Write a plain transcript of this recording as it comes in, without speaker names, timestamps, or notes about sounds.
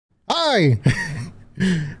Hi!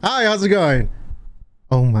 Hi, how's it going?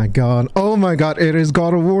 Oh my god. Oh my god, it is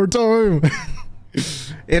God of War time.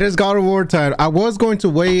 It is God of War time. I was going to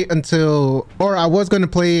wait until, or I was going to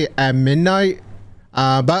play at midnight.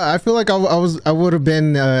 But I feel like I would have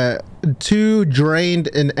been too drained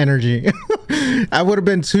in energy. I would have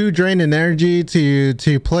been too drained in energy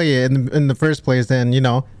to play it in the first place, and you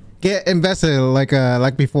know, get invested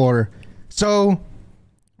like before. So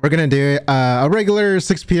we're gonna do a regular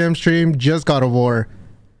 6 p.m. stream, just God of War.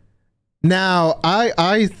 Now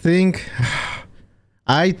I think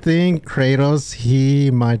Kratos, he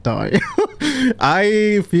might die.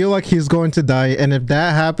 I feel like he's going to die, and if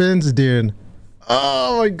that happens, dude,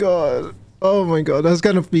 oh my god, that's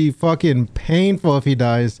gonna be fucking painful if he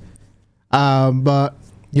dies. But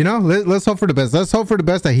you know, let's hope for the best. Let's hope for the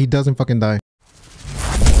best that he doesn't fucking die.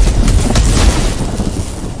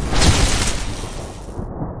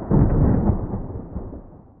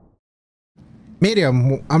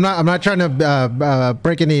 Medium. I'm not trying to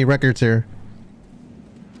break any records here.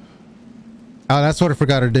 Oh, that's what I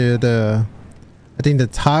forgot to do. I think the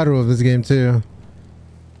title of this game too.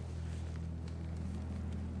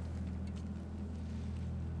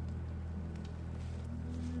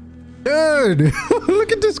 Dude,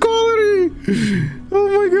 look at this quality. Oh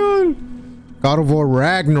my god. God of War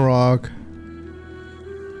Ragnarok.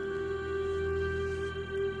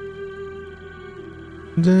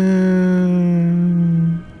 Damn.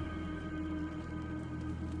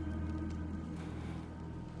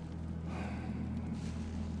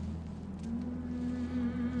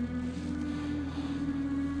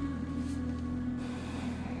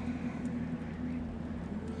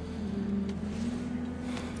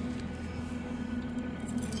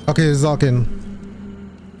 Okay, it's locking.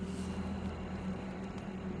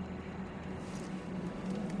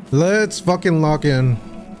 Let's fucking lock in.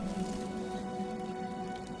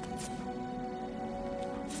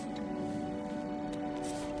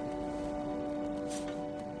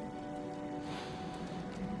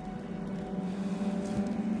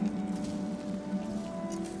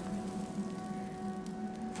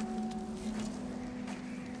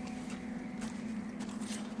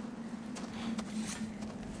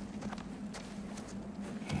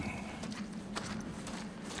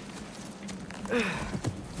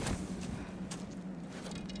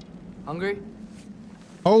 Hungry?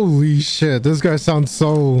 Holy shit, this guy sounds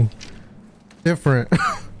so different.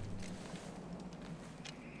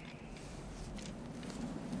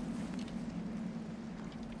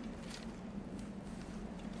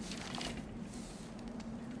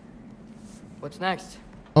 What's next?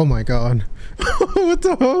 Oh my god. What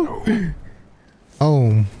the hell? No.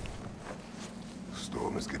 Oh. The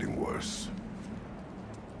storm is getting worse.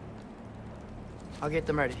 I'll get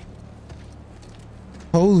them ready.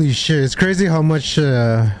 Holy shit, it's crazy how much he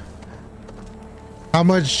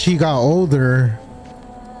got older.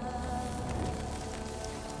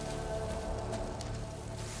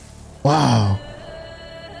 Wow.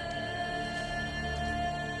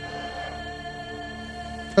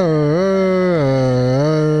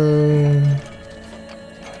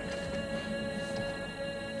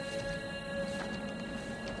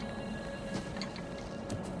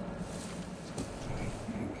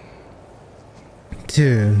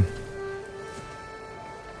 Dude.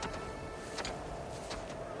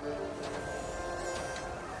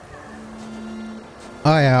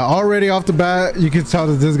 Oh yeah, already off the bat, you can tell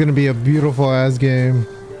that this is gonna be a beautiful ass game.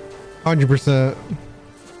 100%.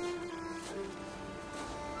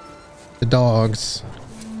 The dogs.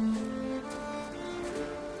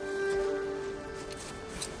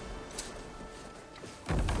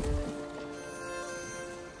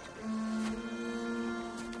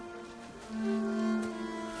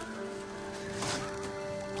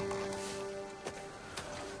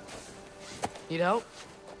 Need help?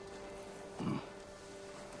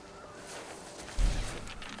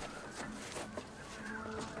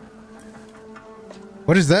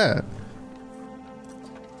 What is that?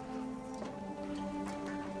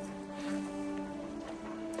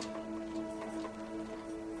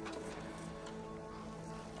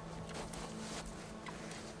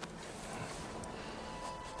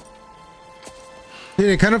 Dude,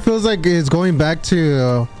 it kind of feels like it's going back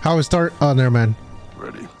to how it started. Oh, never mind.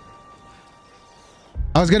 Ready?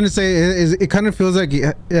 I was gonna say it kind of feels like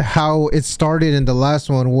how it started in the last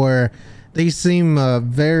one, where they seem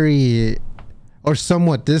very or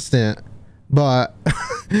somewhat distant, but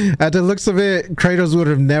at the looks of it, Kratos would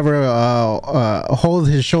have never hold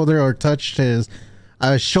his shoulder or touched his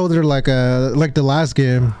shoulder like the last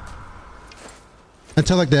game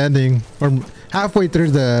until like the ending or halfway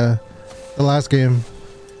through the last game.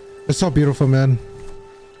 It's so beautiful, man.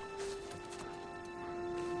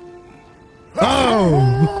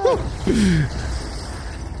 Whoa!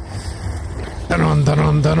 Dun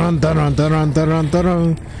dun dun dun dun dun dun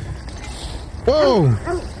dun. Whoa!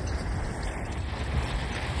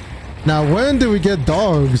 Now, when do we get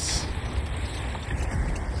dogs?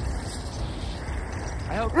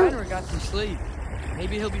 I hope Ragnarök got some sleep.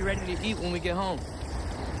 Maybe he'll be ready to eat when we get home.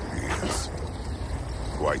 He's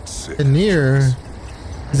quite sick. Near.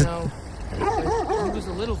 No, he was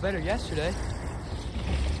a little better yesterday.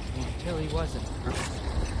 Until he wasn't.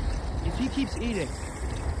 If he keeps eating,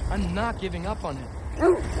 I'm not giving up on him.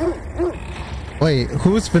 Wait,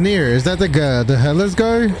 who's Veneer? Is that the guy, the headless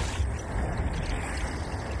guy?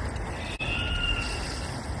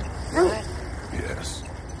 Yes.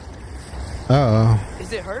 Uh-oh.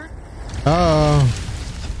 Is it hurt? Uh-oh.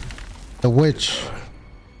 The witch.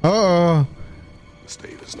 Uh-oh. The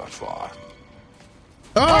state is not far.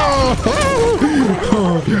 Oh!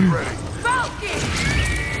 Get ready.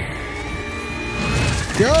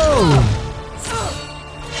 Yo!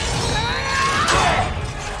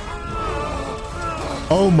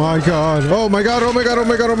 Oh my god. Oh my god. Oh my god. Oh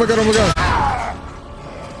my god. Oh my god. Oh my god.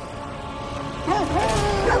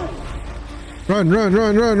 Run, run,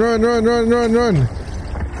 run, run, run, run, run, run, run.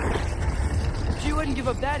 She wouldn't give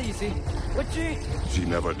up that easy, would she? She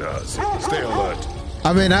never does. Stay alert.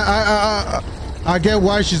 I mean, I get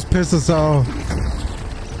why she's pissed us off.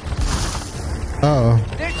 Uh-oh.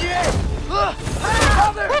 There she is!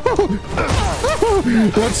 Mother!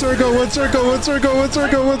 One circle, one circle, one circle, one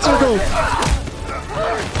circle, one circle.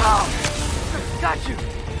 Got you!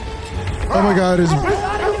 Oh my god,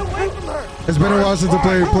 Gotta get away from her! it's been a while since I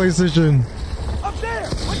played PlayStation. Up there!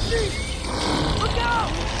 What's she? Look out!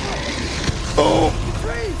 Oh. The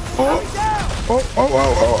tree! Oh. Coming down! Oh, oh, oh,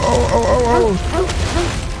 oh, oh, oh, oh,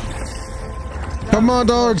 oh. Come on,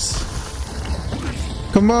 dogs.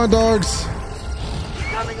 Come on, dogs.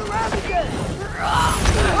 Coming around again!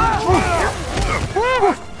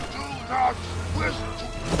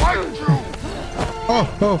 Oh,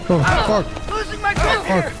 oh, oh, fuck. Losing my grip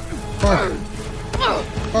here! Fuck.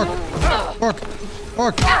 Fuck. Fuck.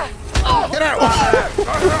 Fuck. Get out.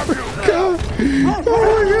 God. Oh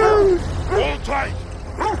my god. Hold tight.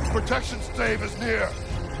 Protection stave is near.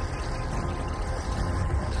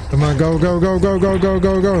 Come on, go, go, go, go, go, go,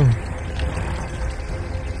 go, go.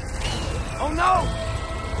 Oh no!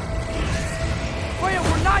 Wait,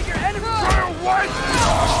 we're not your enemy! Fire what?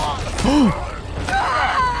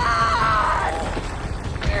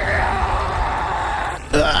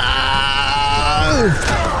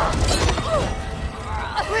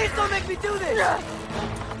 Please don't make me do this!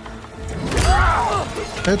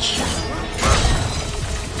 Bitch.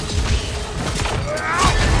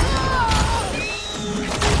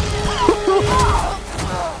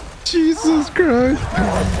 Jesus Christ.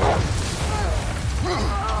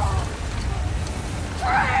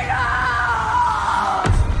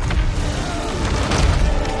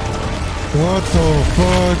 What the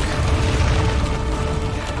fuck?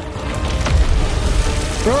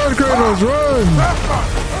 Run, Kratos, run!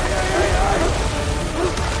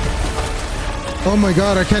 Oh my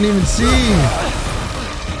god, I can't even see!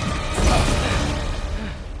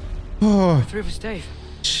 Oh, Through his Dave.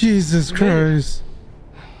 Jesus Christ.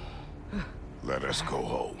 Let us go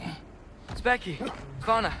home. It's Becky.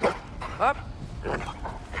 Fauna. Up.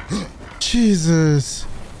 Jesus.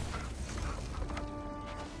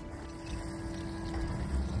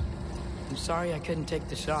 I'm sorry I couldn't take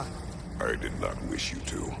the shot. I did not wish you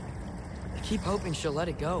to. I keep hoping she'll let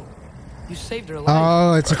it go. You saved her life.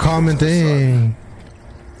 Oh, it's a common thing.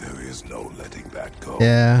 There is no letting that go.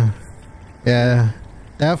 Yeah. Yeah.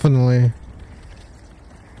 Definitely.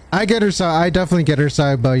 I get her side. I definitely get her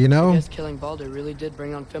side, but you I know. guess killing Baldur really did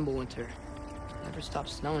bring on Fimbulwinter. Never stopped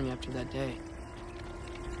snowing after that day.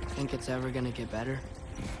 Think it's ever gonna get better?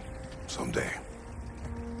 Someday.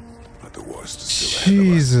 But the worst is still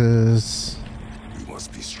ahead of us. Jesus. We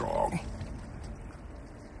must be strong.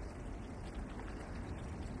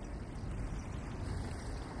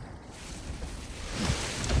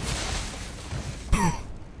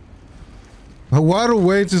 What a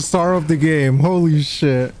way to start off the game. Holy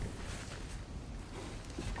shit.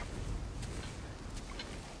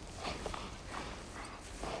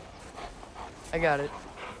 I got it.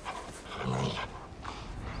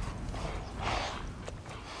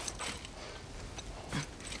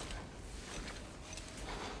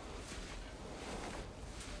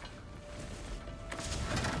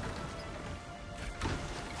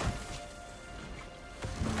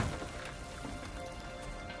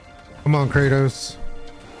 Come on, Kratos.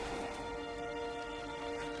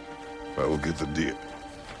 I will get the deer.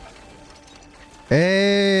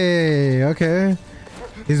 Hey, okay.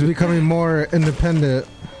 He's becoming more independent.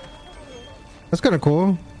 That's kind of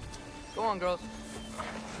cool. Go on, girls.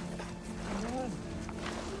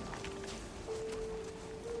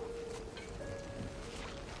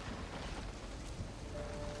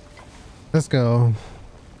 Let's go.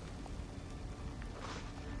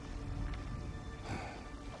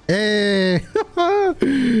 Hey.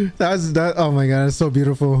 That's that. Oh my god, it's so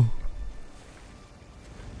beautiful.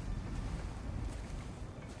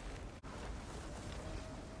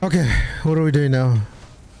 Okay, what are we doing now?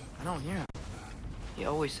 I don't hear him. He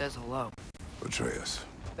always says hello. Atreus.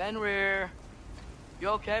 Fenrir. You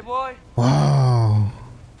okay, boy? Wow.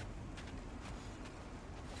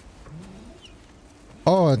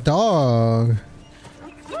 Oh, a dog.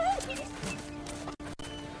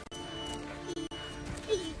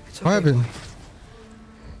 It's What happened? boy.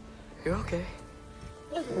 You're okay.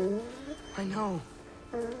 I know.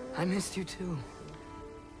 I missed you too.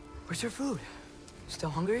 Where's your food? Still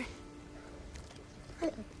hungry?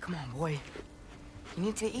 Come on, boy. You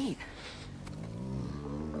need to eat.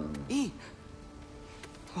 Eat.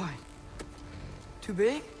 Why? Too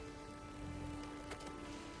big?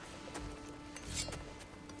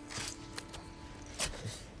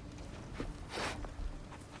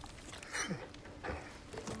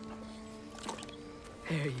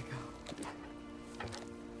 There you go.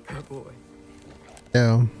 Good boy.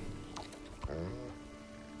 Yeah.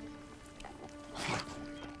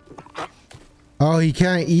 Oh, he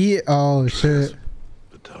can't eat? Oh, shit.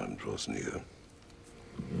 The time draws near.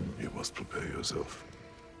 You must prepare yourself.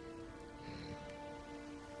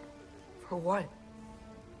 For what?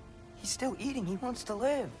 He's still eating. He wants to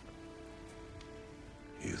live.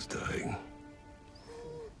 He is dying.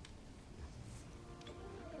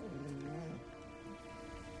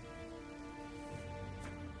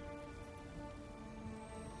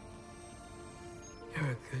 You're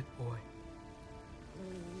a good boy.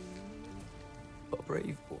 A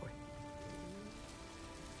brave boy.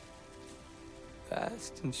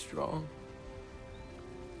 Fast and strong.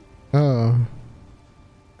 Oh.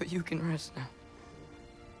 But you can rest now.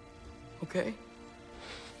 Okay?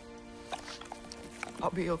 I'll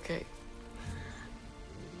be okay.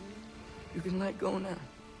 You can let go now.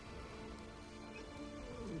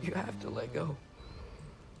 You have to let go.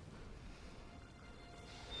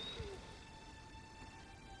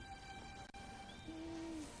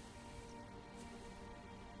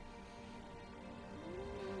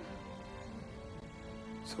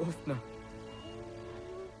 Sofna.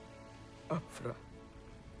 Afra.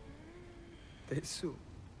 Tesu.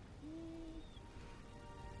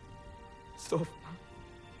 Sofna.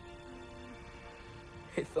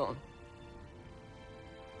 Ethon.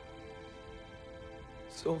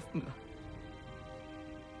 Sofna.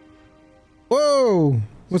 Whoa!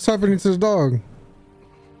 What's happening to the dog?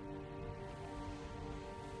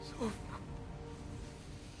 Sofna.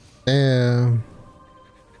 Damn.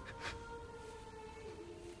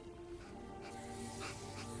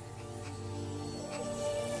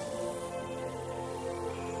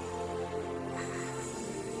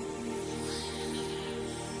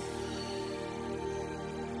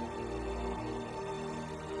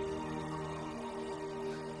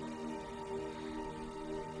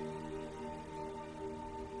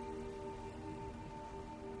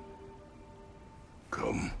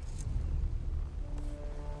 Come.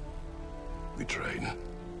 We train.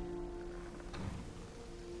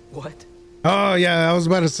 What? Oh, yeah, I was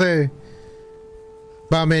about to say.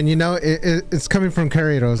 But man, you know, it's coming from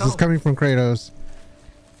Kratos. No. It's coming from Kratos.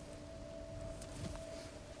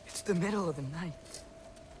 It's the middle of the night.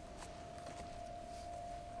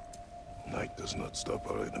 Night does not stop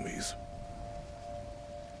our enemies.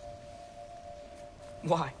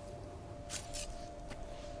 Why?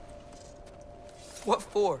 What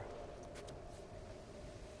for?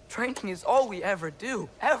 Training is all we ever do,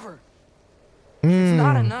 ever. It's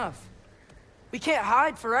not enough. We can't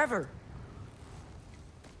hide forever.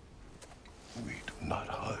 We do not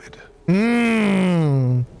hide.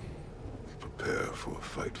 Mm. We prepare for a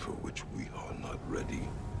fight for which we are not ready.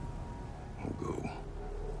 We'll go.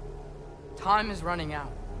 Time is running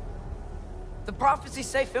out. The prophecies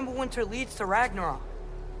say Fimbulwinter leads to Ragnarok.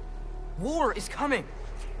 War is coming.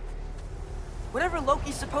 Whatever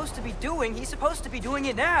Loki's supposed to be doing, he's supposed to be doing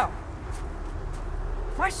it now.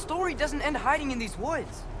 My story doesn't end hiding in these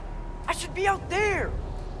woods. I should be out there,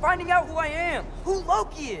 finding out who I am, who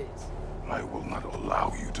Loki is. I will not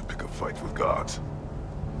allow you to pick a fight with gods.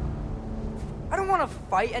 I don't want to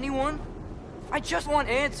fight anyone. I just want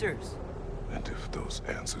answers. And if those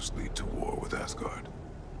answers lead to war with Asgard?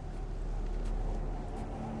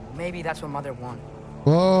 Maybe that's what Mother wanted.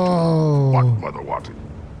 Whoa. What Mother wanted?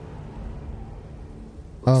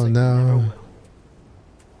 Oh no.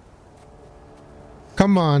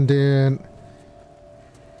 Come on, dude.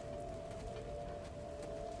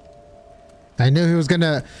 I knew he was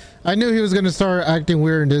gonna start acting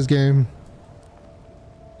weird in this game.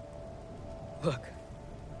 Look.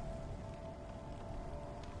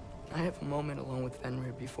 Can I have a moment alone with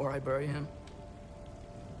Fenrir before I bury him?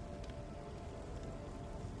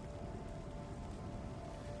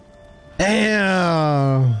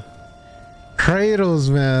 Damn. Kratos,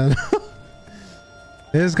 man.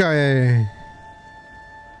 This guy.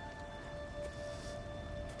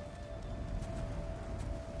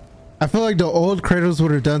 I feel like the old Kratos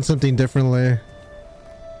would have done something differently.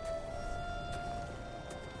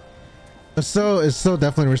 It's still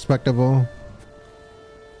definitely respectable.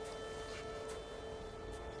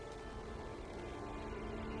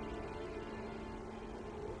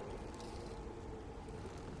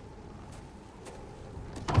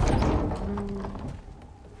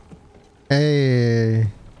 Hey.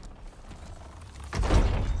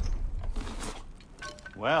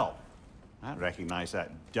 Well, I recognize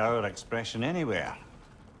that dour expression anywhere.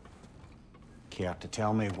 Care to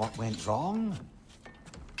tell me what went wrong?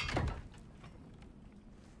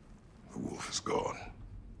 The wolf is gone.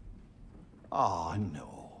 Oh,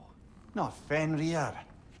 no. Not Fenrir.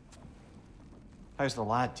 How's the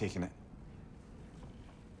lad taking it?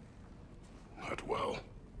 Not well.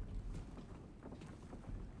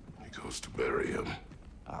 He goes to bury him.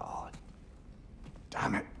 Oh,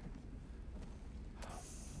 damn it.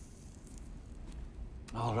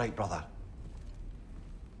 All right, brother.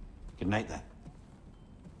 Good night, then.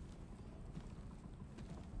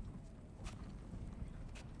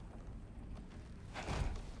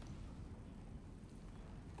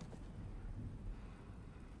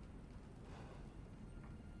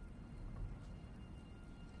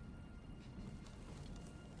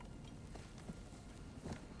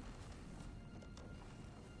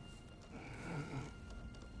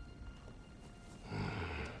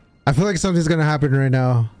 I feel like something's gonna happen right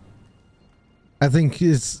now. I think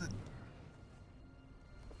it's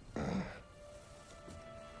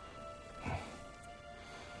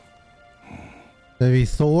maybe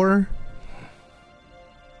Thor.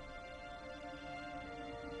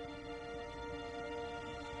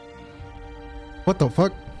 What the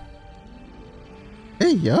fuck?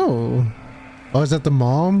 Hey, yo. Oh, is that the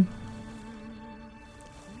mom?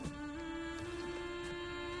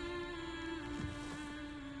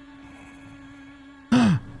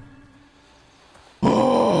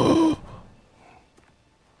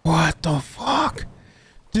 What the fuck?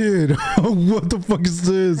 Dude, what the fuck is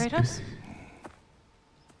this? Kratos?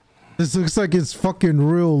 This looks like it's fucking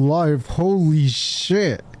real life. Holy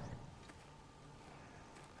shit.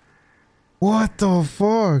 What the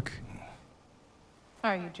fuck?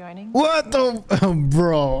 Are you joining? What the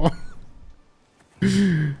bro?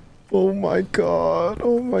 Oh my god.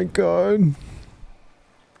 Oh my god.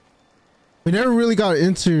 We never really got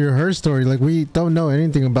into her story. Like, we don't know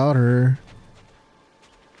anything about her.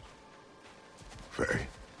 Faye,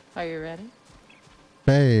 Are you ready?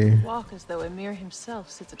 Hey. Walk as though Emir himself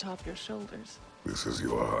sits atop your shoulders. this is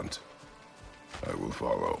your hunt. I will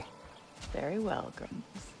follow. Very well, Grumbles.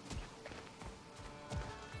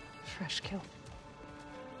 Fresh kill.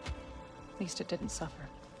 At least it didn't suffer.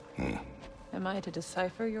 Am I to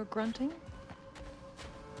decipher your grunting?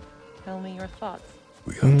 Tell me your thoughts.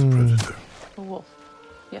 We hunt the predator. A wolf.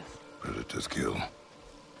 Yes. Predators kill.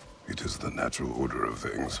 It is the natural order of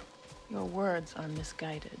things. Your words are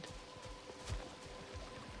misguided.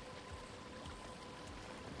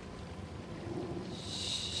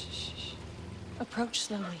 Shh. Approach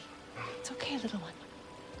slowly. It's okay, little one.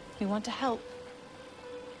 We want to help.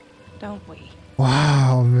 Don't we?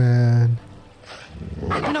 Wow, man.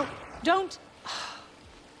 No, don't!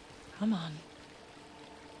 Come on.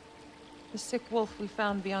 The sick wolf we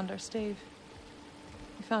found beyond our stave.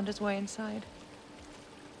 He found his way inside.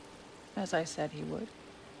 As I said he would.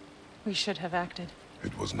 We should have acted.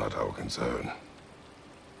 It was not our concern.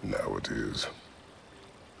 Now it is.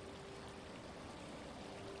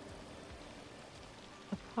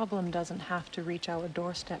 The problem doesn't have to reach our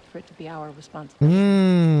doorstep for it to be our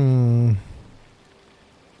responsibility.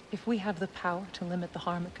 If we have the power to limit the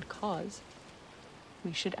harm it could cause,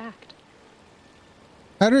 we should act.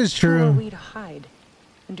 That is Who are true. we to hide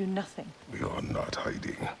and do nothing? We are not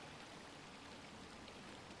hiding.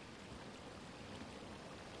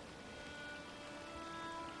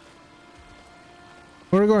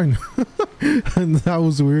 Where are we going? That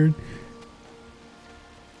was weird.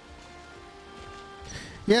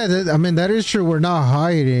 Yeah, I mean, that is true. We're not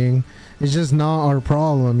hiding. It's just not our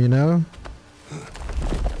problem, you know?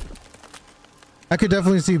 I could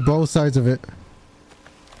definitely see both sides of it.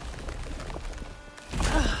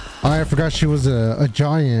 I forgot she was a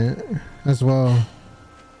giant as well.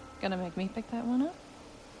 Gonna make me pick that one up?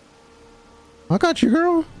 I got you,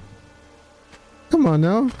 girl. Come on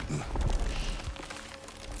now.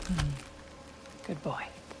 Good boy.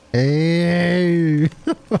 Hey.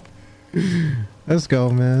 Let's go,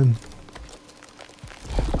 man.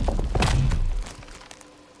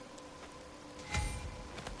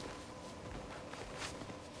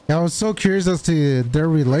 I was so curious as to their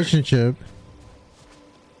relationship.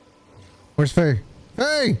 Where's Faye?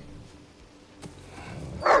 Hey!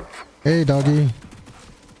 Hey, doggy.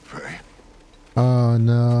 Faye. Oh,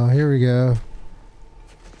 no. Here we go.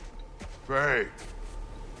 Faye.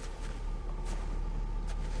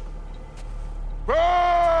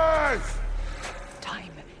 Faye!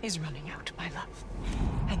 Time is running out, my love.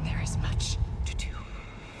 And there is much to do.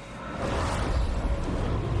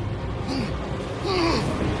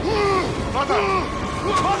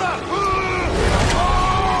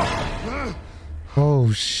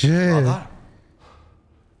 Oh, shit. Mother?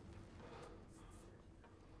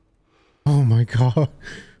 Oh, my God.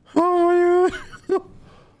 Oh, my God.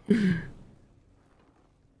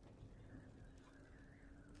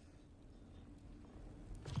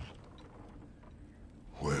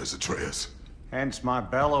 Where's Atreus? Hence my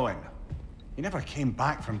bellowing. He never came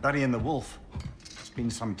back from burying the wolf. It's been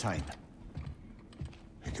some time.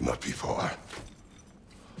 He cannot be far.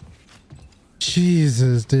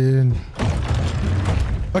 Jesus, dude.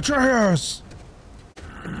 Atreus!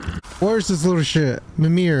 Where's this little shit?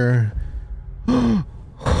 Mimir.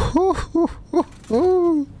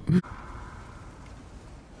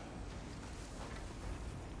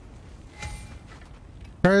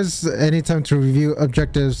 Press anytime to review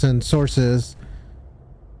objectives and sources.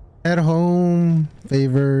 At home,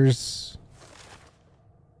 favors.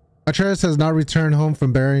 Atreus has not returned home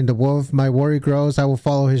from burying the wolf. My worry grows. I will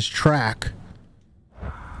follow his track.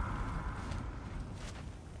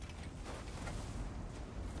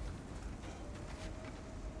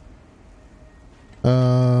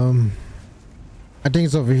 I think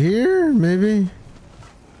it's over here, maybe.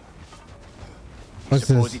 What's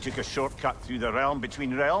Suppose this? he took a shortcut through the realm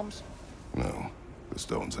between realms? No, the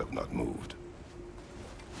stones have not moved.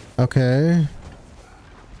 Okay.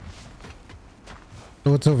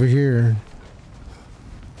 So what's over here?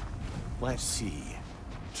 Let's see.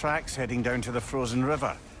 Tracks heading down to the frozen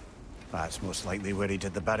river. That's most likely where he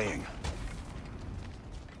did the burying.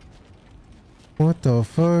 What the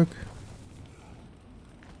fuck?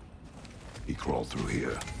 He crawled through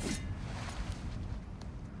here.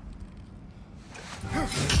 You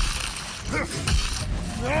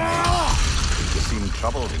seem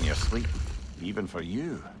troubled in your sleep, even for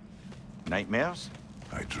you. Nightmares?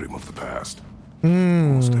 I dream of the past.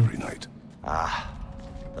 Almost every night. Ah,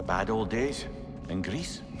 the bad old days in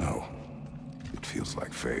Greece? No. It feels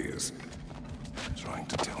like Faye is trying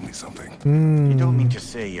to tell me something. You don't mean to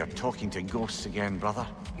say you're talking to ghosts again, brother?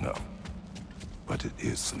 No. But it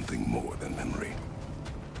is something more than memory.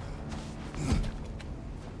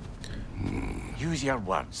 Use your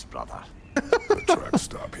words, brother. The tracks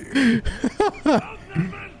stop here.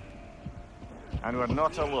 And we're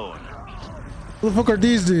not alone. Who the fuck are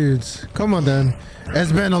these dudes? Come on then.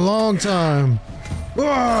 It's been a long time.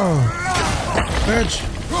 Whoa! Bitch!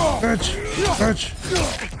 Bitch! Bitch!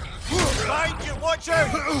 Mind you, watch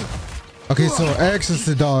out! Okay, so X is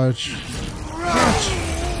to dodge. Bitch!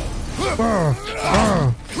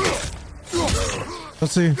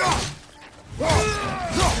 Let's see.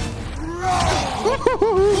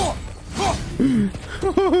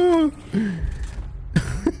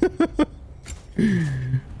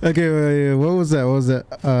 Okay, wait, what was that? What was that?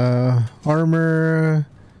 Armor.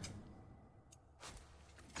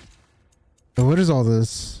 What is all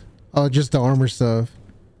this? Oh, just the armor stuff.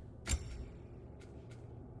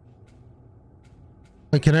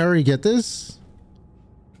 Wait, can I already get this?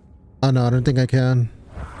 Oh no, I don't think I can.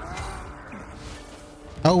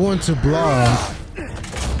 I want to block.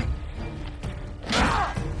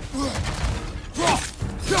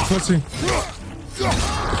 Let's see.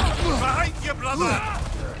 Behind you, brother!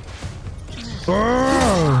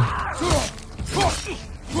 Oh!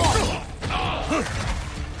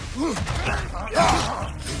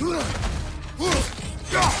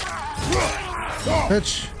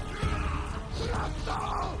 Bitch.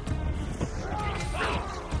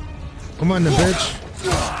 Come on, the bitch.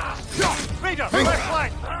 Raider, left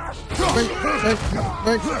flank!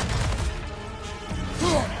 Wait.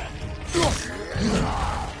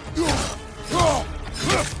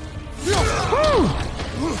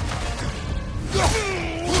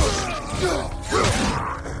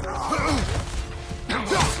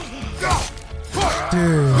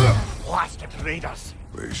 Dude. Blasted raiders.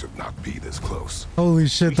 They should not be this close. Holy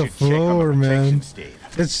shit, the We should check on floor, the man. protection stave.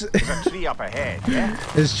 It's There's a tree up ahead, yeah?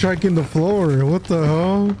 it's striking the floor. What the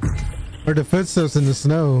hell? Or the footsteps in the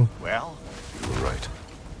snow. Well, You were right.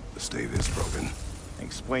 The stave is broken.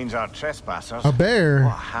 explains our trespassers. A bear.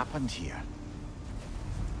 What happened here?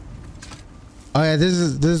 Oh yeah, this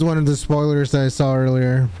is one of the spoilers that I saw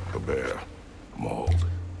earlier. A bear. Mauled.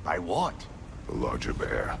 By what? A larger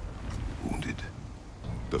bear. Wounded.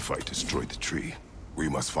 The fight destroyed the tree. We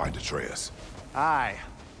must find Atreus. Aye.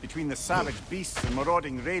 Between the savage beasts and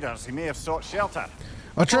marauding raiders, he may have sought shelter.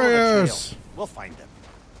 Atreus! Follow the trail. We'll find him.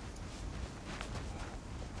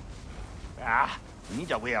 Ah, we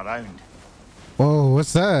need a way around. Whoa,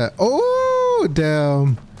 what's that? Oh,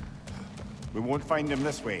 damn. We won't find him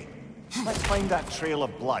this way. Let's find that trail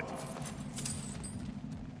of blood.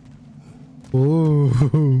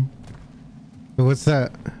 Ooh. What's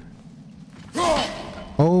that?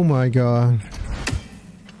 Oh my god.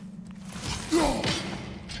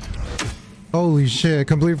 Holy shit, I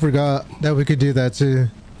completely forgot that we could do that too.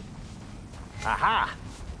 Aha!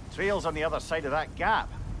 Trail's on the other side of that gap,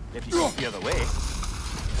 if you can clear the way.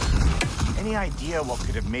 Any idea what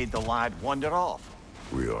could have made the lad wander off?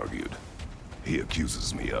 We argued. He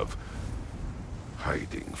accuses me of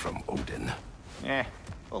hiding from Odin. Eh,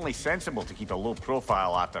 only sensible to keep a low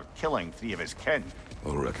profile after killing 3 of his kin.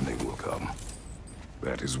 A reckoning will come.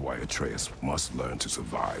 That is why Atreus must learn to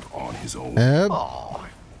survive on his own. Yep. Oh,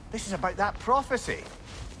 this is about that prophecy.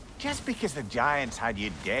 Just because the giants had you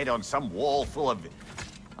dead on some wall full of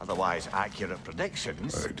otherwise accurate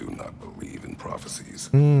predictions. I do not believe in prophecies.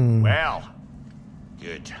 Well,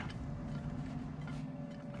 good.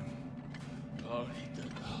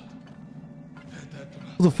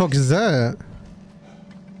 Who the fuck is that?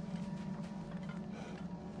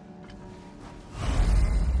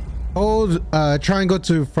 Hold triangle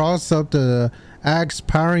to frost up the axe,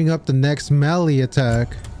 powering up the next melee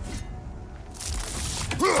attack.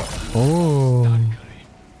 Oh.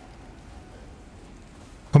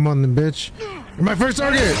 Come on then, bitch. You're my first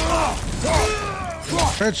target!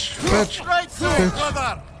 Bitch, bitch, bitch,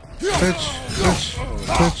 bitch, bitch,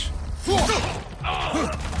 bitch.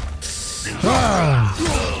 Ah.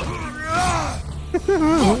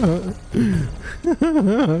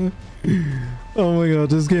 Oh my god,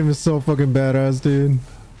 this game is so fucking badass, dude.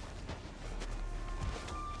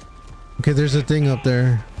 Okay, there's a thing up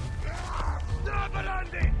there.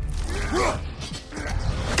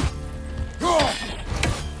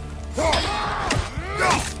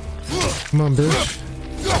 Come on, bitch.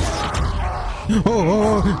 Oh,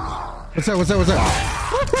 oh, oh. What's that? What's that? What's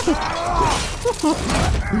that?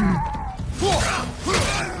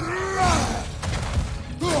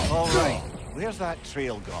 All right, where's that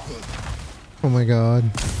trail gone? Oh my god.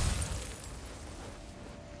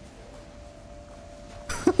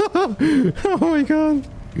 Oh my god.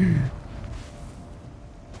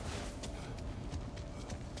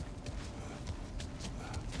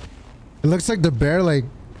 It looks like the bear like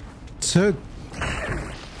took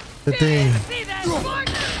the thing.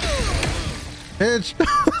 Bitch.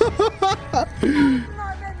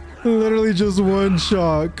 Literally just one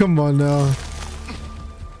shot. Come on now.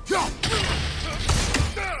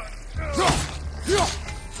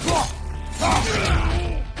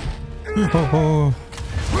 Oh.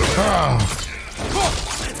 Ah.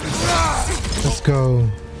 Let's go.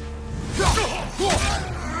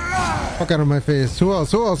 Fuck out of my face. Who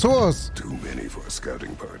else? Who else? Who else? Too many for a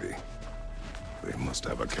scouting party. They must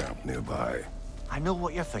have a camp nearby. I know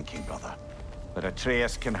what you're thinking, brother. But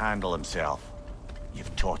Atreus can handle himself.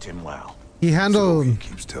 You've taught him well. He So handled. he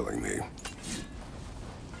keeps telling me.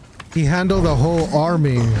 He handled the whole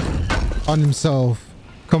army on himself.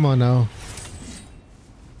 Come on now.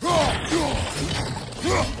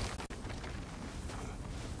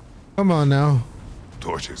 Come on now.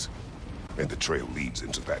 Torches. And the trail leads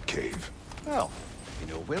into that cave. Well, you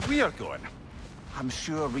know where we are going. I'm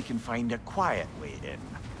sure we can find a quiet way in.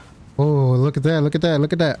 Oh, look at that. Look at that.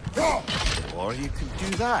 Look at that. Or you could do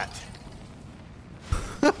that.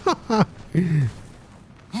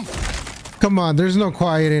 Come on. There's no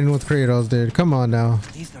quiet in with Kratos, dude. Come on now.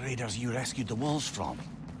 These the raiders you rescued the wolves from.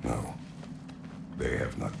 No. They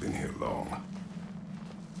have not been here long.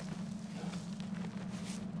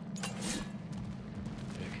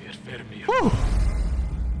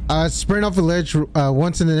 Sprint off a ledge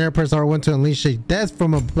once in an air, press R1 to unleash a death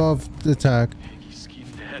from above attack.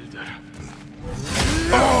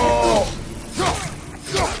 Oh!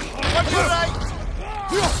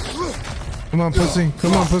 Come on, pussy.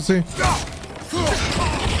 Come on, pussy.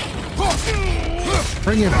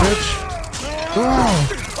 Bring it, bitch.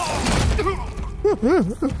 Oh.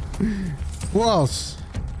 Who else?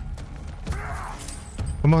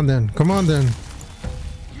 Come on then. Come on then.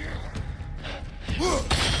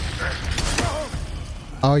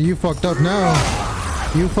 Oh, you fucked up now.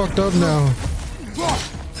 You fucked up now.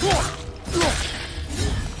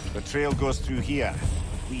 The trail goes through here.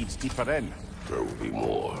 Leads deeper in. There will be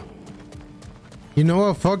more. You know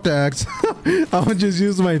what? Fuck the axe. I'll just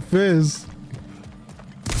use my fist.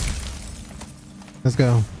 Let's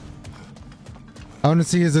go. I want to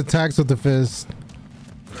see his attacks with the fist.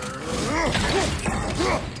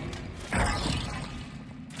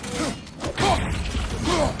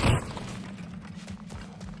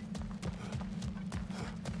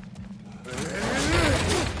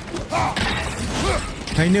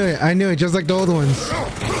 I knew it. I knew it. Just like the old ones.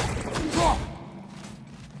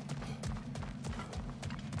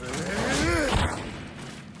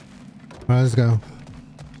 Alright, let's go.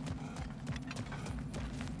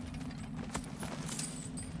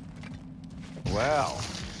 Well,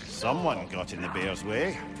 someone got in the bear's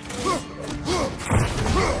way.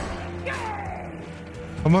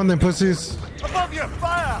 Come on then, pussies. Above you,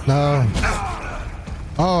 fire! No.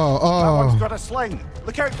 Oh, That one's oh. got a sling.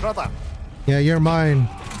 Look out, brother. Yeah, you're mine.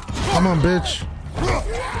 Come on, bitch.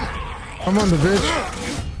 Come on, the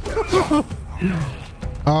bitch.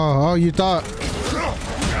 Oh, you thought.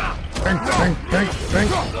 Bang, bang, bang, bang.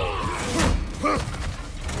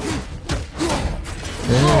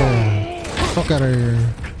 Yeah. Fuck out of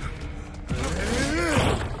here.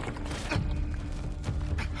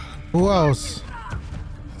 Who else?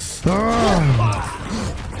 Ah.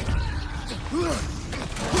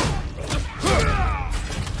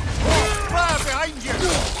 Behind you!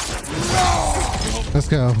 Let's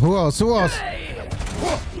go. Who else? Who else?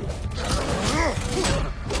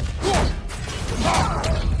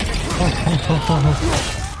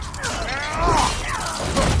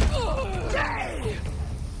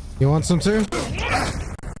 You want some too?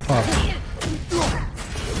 Fuck.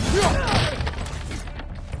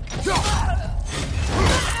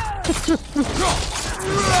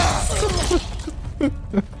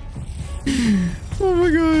 Oh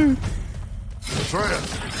my god.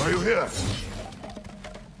 Atreus, are you here?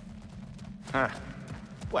 Huh.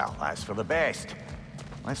 Well, that's for the best.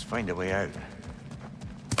 Let's find a way out.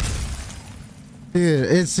 Yeah,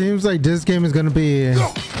 it seems like this game is gonna be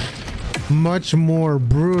much more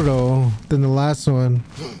brutal than the last one.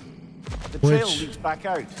 The trail Which- leads back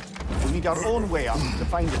out. We need our own way up to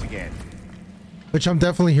find it again. Which I'm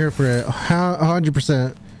definitely here for it.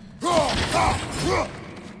 100%.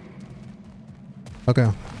 Okay.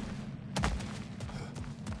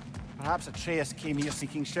 Perhaps Atreus came here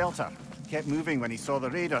seeking shelter. Kept moving when he saw the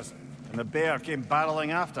raiders, and the bear came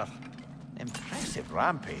barreling after. Impressive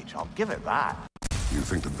rampage, I'll give it that. You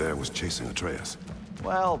think the bear was chasing Atreus?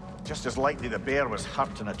 Well, just as likely the bear was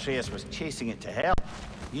hurt and Atreus was chasing it to hell.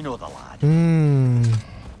 You know the lad. Hmm.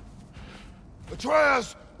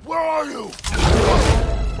 Atreus, where are you?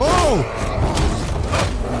 Oh!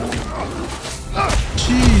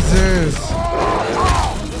 Jesus!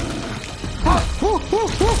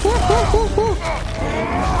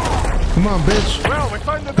 Come on, bitch. Well, we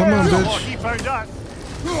found the Come bear. on, bitch. Oh, he found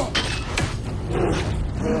us.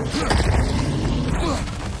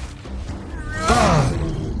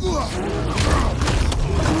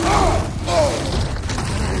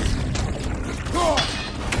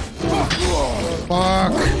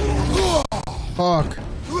 Fuck. Fuck.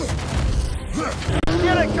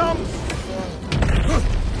 Here it comes.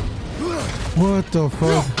 What the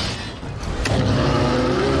fuck?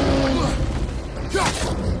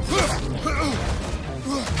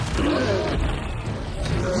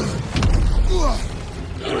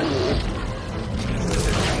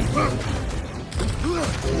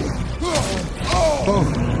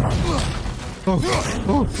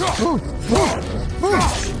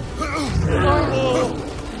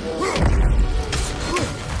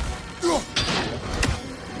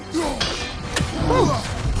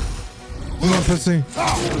 Come on, pussy.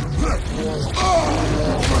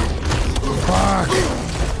 Fuck.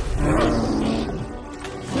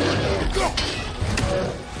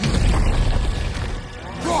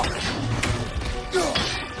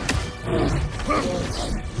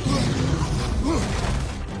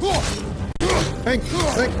 Hey,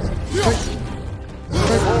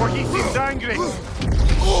 Oh, he seems angry.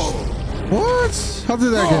 what? How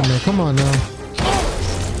did that get me? Come on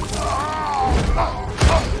now.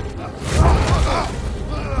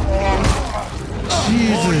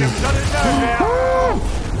 Jesus. Done it now,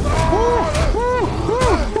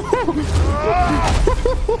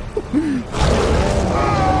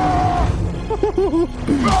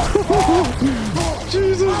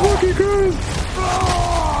 Jesus fucking Christ.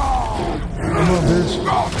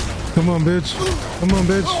 bitch. Come on, bitch. Come on,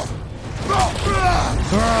 bitch.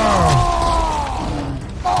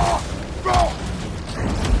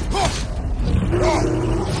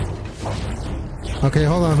 Okay,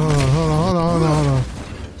 hold on. Hold on.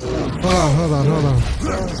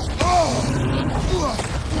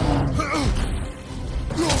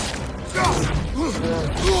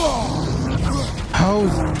 How?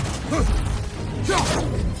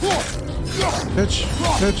 Bitch.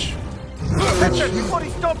 Before he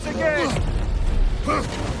stops again!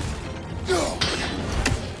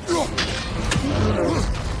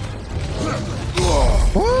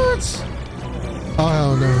 What? Oh,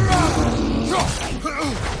 hell no.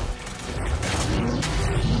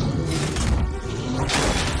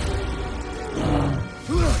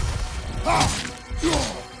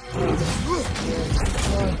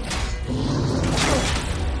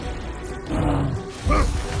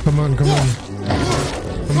 Come on.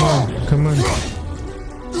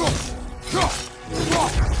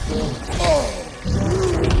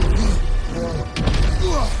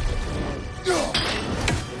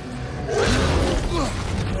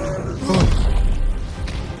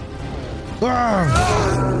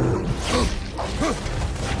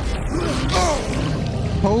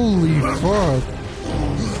 Holy fuck.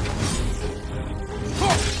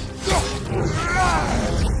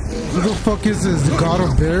 What the fuck is this? The God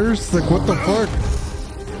of Bears? Like, what the fuck?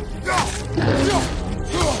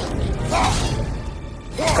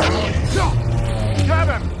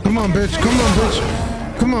 Come on, bitch.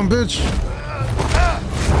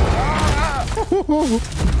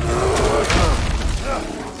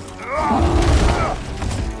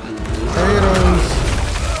 Potatoes.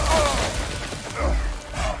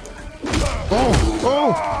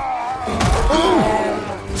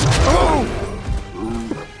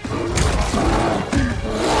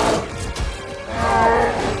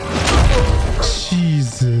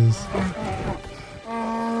 Jesus.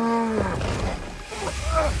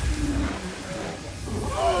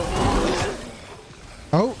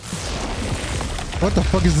 Oh. What the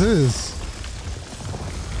fuck is this?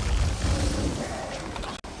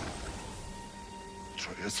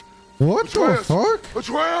 Atreus. What the fuck?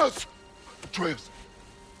 Atreus!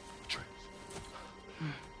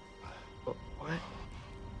 What?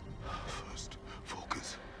 First,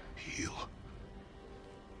 focus. Heal.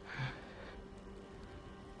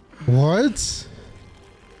 What?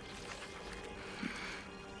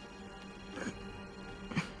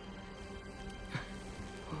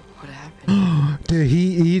 What happened? Did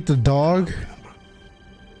he eat the dog?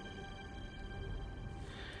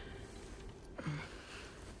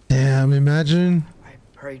 Damn, imagine. I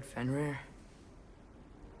prayed Fenrir.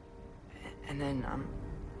 And then I'm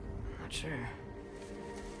not sure.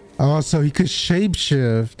 Oh, so he could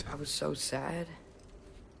shapeshift. I was so sad.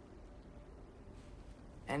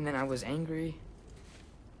 And then I was angry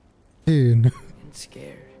Dude, and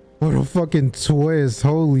scared. what a fucking twist.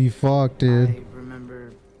 Holy fuck, dude. I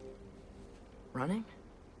remember running.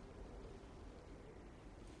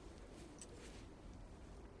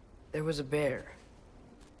 There was a bear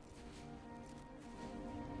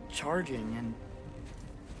charging, and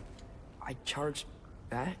I charged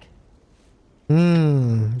back.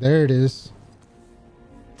 There it is.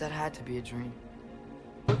 That had to be a dream.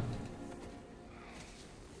 Your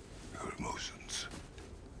emotions.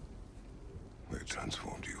 They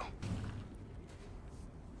transformed you.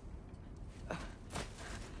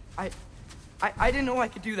 I didn't know I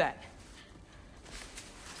could do that.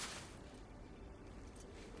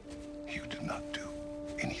 You did not do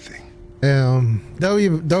anything.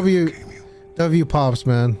 W pops,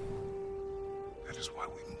 man. That is why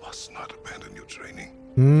we must not abandon your training.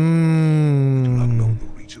 Hmm. Do not know the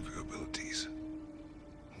reach of your abilities.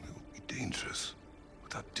 They will be dangerous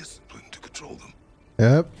without discipline to control them.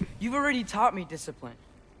 Yep. You've already taught me discipline.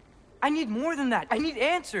 I need more than that. I need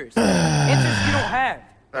answers. Answers you don't have.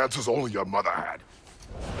 Answers only your mother had.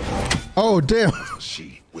 Oh, damn.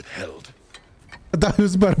 She withheld. I thought he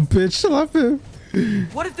was about to bitch slap him.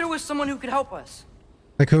 What if there was someone who could help us?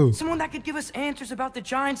 Like who? Someone that could give us answers about the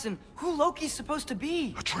giants and who Loki's supposed to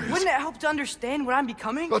be. Atreus. Wouldn't it help to understand what I'm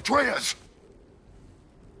becoming? Atreus!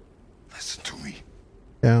 Listen to me.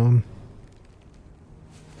 Down.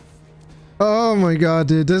 Oh my god,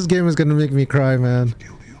 dude. This game is gonna make me cry, man.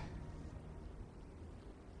 Kill you.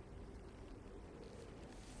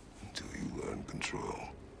 Until you learn control,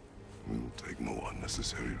 we will take no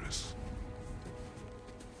unnecessary risks.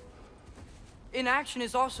 Inaction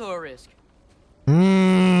is also a risk.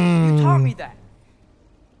 Mm. You taught me that.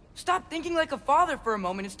 Stop thinking like a father for a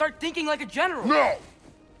moment and start thinking like a general. No!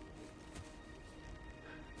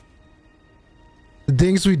 The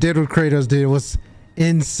things we did with Kratos, dude, was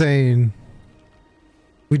insane.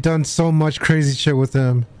 We've done so much crazy shit with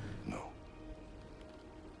him. No.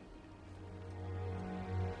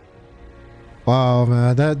 Wow,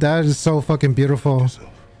 man, that is so fucking beautiful.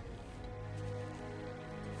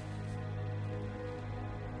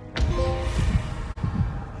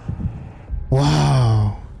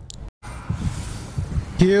 Wow.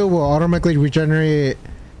 Heal will automatically regenerate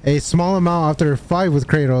a small amount after a fight with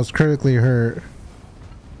Kratos critically hurt.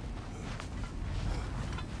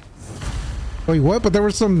 Wait, what? But there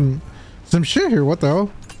was some shit here. What the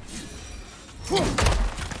hell?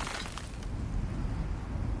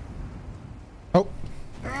 Oh.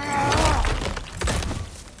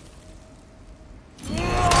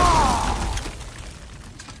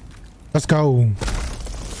 Let's go.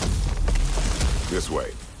 This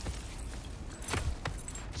way.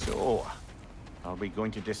 So, are we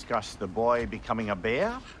going to discuss the boy becoming a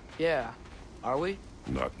bear? Yeah. Are we?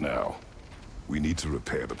 Not now. We need to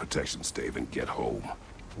repair the protection stave and get home.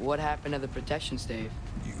 What happened to the protection stave?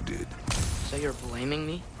 You did. So you're blaming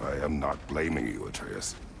me? I am not blaming you,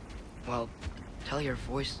 Atreus. Well, tell your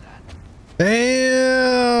voice that.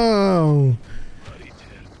 Damn.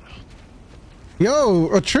 Yo,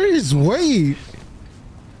 Atreus, wait.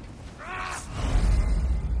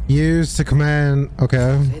 Use to command.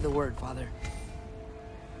 Okay. Say the word, Father.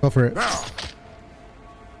 Go for it. Now!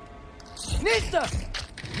 Nista!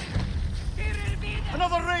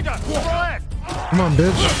 Another raider! To the left! Come on,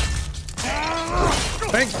 bitch.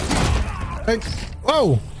 Thanks. Thanks.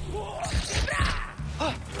 Whoa.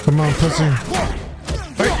 Come on, pussy.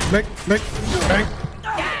 Bang.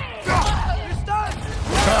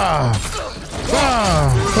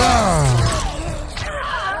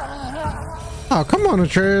 Oh, come on,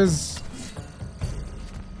 Atreus.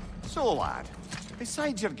 So, lad,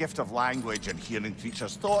 besides your gift of language and hearing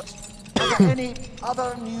creatures' thoughts, are there any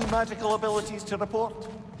other new magical abilities to report?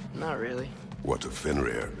 Not really. What of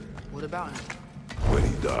Fenrir? What about him? When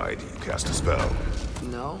he died, you cast a spell.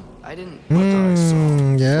 No, I didn't. But I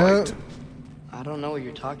saw Yeah. fight. I don't know what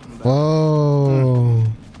you're talking about. Whoa.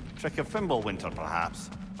 Trick of Fimbulwinter, perhaps.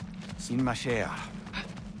 Seen my share.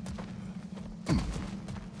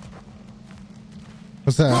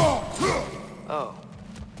 What's that? Oh,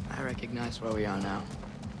 I recognize where we are now.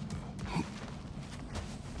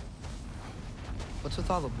 What's with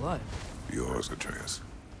all the blood? Yours, Atreus.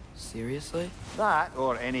 Seriously? That,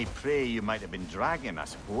 or any prey you might have been dragging, I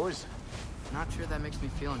suppose. Not sure that makes me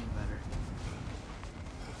feel any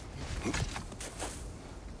better.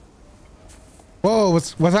 Whoa,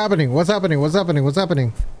 what's happening? What's happening? What's happening? What's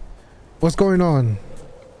happening? What's going on?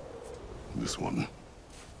 This one.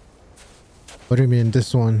 What do you mean,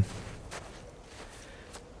 this one?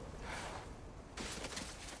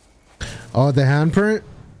 Oh, the handprint?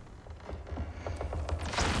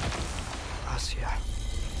 Asya.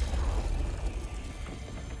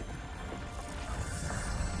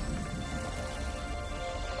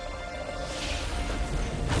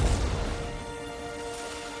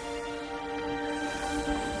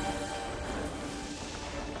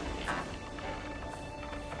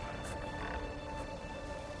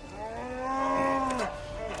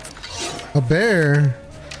 A bear?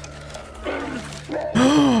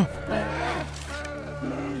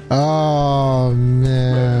 Oh,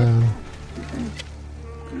 man.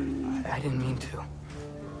 I didn't mean to.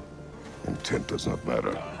 Intent does not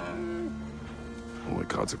matter. Only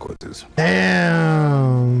consequences.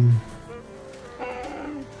 Damn.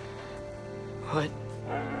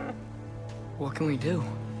 What can we do?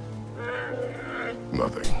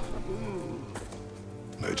 Nothing.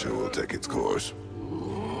 Nature will take its course.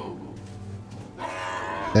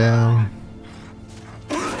 Damn.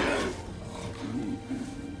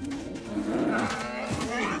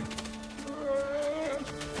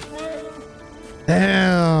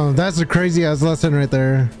 Damn, that's a crazy ass lesson right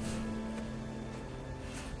there.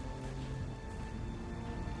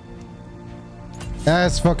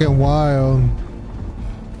 That's fucking wild.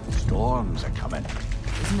 Storms are coming.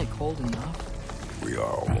 Isn't it cold enough? We are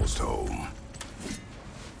almost home.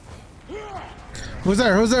 Who's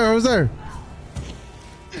there? Who's there? Who's there?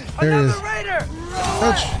 There it is. Raider!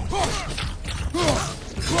 Touch.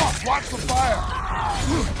 Watch the fire!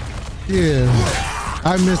 Yeah.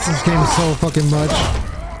 I miss this game so fucking much.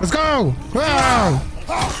 Let's go! Wow!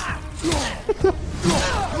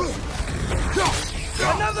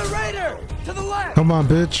 Another raider! To the left! Come on,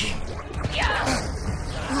 bitch.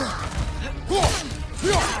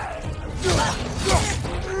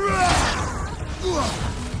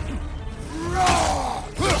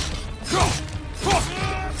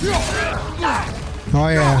 Oh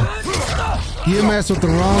yeah. You messed with the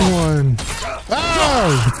wrong one.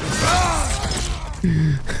 Oh!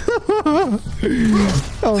 Oh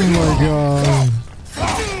my god.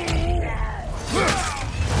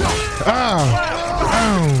 Ow.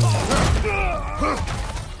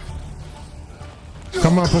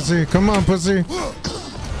 Come on, pussy. Come on, pussy.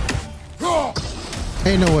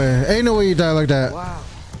 Ain't no way. Ain't no way you die like that. Wow.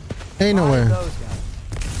 Ain't no way.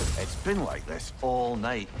 It's been like this all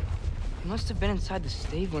night. It must have been inside the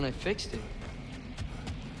stave when I fixed it.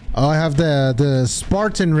 Oh, I have the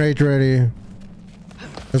Spartan rate ready.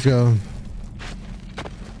 Let's go.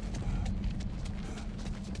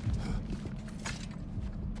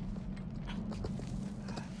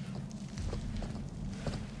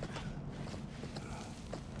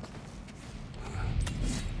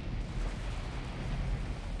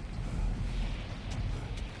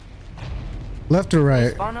 Left or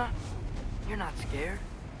right? Spanna, you're not scared.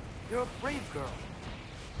 You're a brave girl.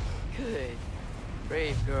 Good.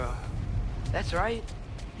 Brave girl. That's right.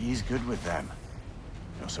 He's good with them.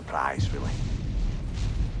 No surprise, really.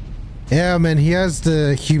 Yeah, man, he has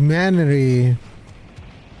the humanity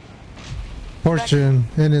portion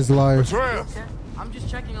in his life. Betrayal! I'm just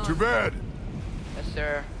checking on. Too bad. Yes,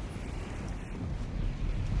 sir.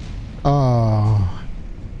 Oh.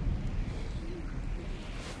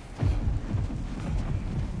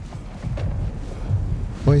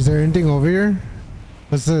 Wait, is there anything over here?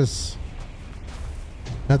 What's this?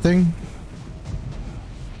 Nothing?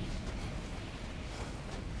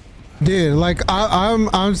 Dude, like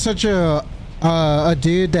I'm such a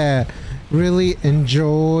dude that really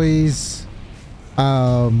enjoys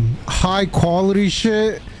high quality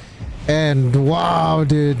shit, and wow,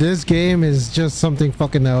 dude, this game is just something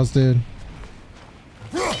fucking else, dude.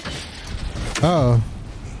 Oh.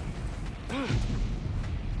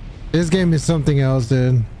 This game is something else,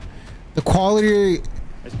 dude. The quality...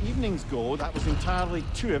 As evenings go, that was entirely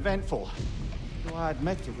too eventful. Though I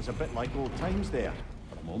admit it was a bit like old times there,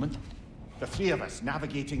 for a moment. The three of us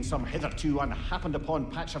navigating some hitherto unhappened upon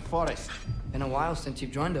patch of forest. Been a while since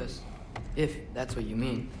you've joined us. If that's what you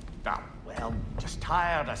mean. Ah, well, just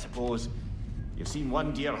tired, I suppose. You've seen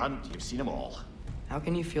one deer hunt, you've seen them all. How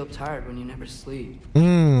can you feel tired when you never sleep? There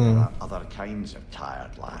are other kinds of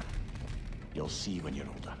tired, lad. You'll see when you're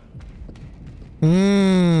older.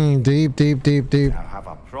 Deep, deep, deep, deep. Now have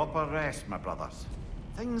a proper rest, my brothers.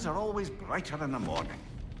 Things are always brighter in the morning.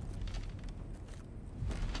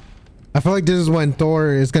 I feel like this is when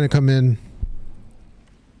Thor is gonna come in.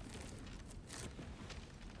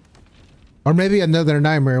 Or maybe another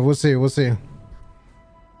nightmare. We'll see, we'll see.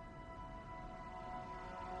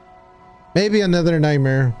 Maybe another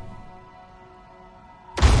nightmare.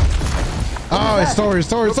 Oh, it's Thor, it's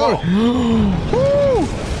Thor, it's Thor! Woo!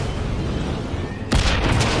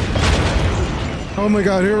 Oh my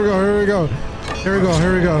god, here we go, here we go. Here we go,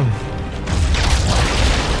 here we go.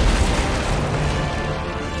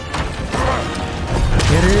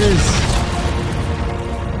 It is.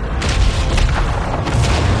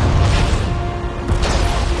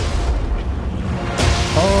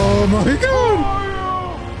 Oh my god.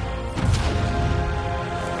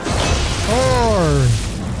 Thor.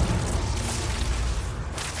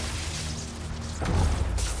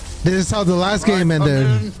 This is how the last game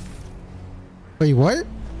ended. Wait, what?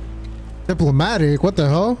 Diplomatic? What the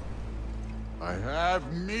hell? I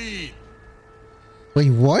have meat. Wait,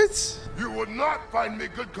 what? You would not find me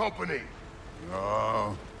good company.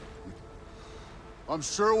 No. I'm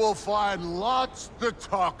sure we'll find lots to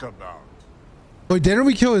talk about. Wait, didn't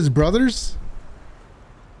we kill his brothers?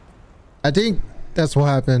 I think that's what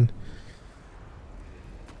happened.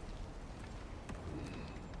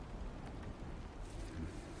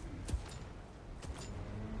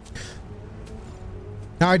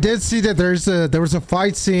 Now I did see that there was a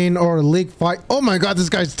fight scene or a league fight. Oh my god, this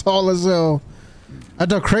guy's tall as hell. I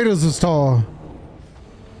thought Kratos was tall.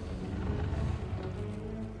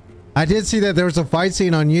 I did see that there was a fight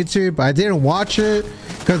scene on YouTube. I didn't watch it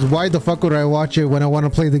because why the fuck would I watch it when I want to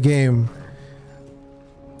play the game?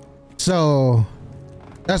 So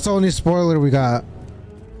that's the only spoiler we got.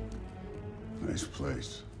 Nice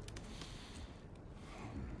place.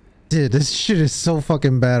 Dude, this shit is so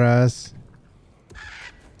fucking badass.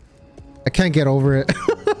 I can't get over it.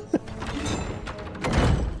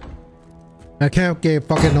 I can't get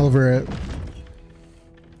fucking over it.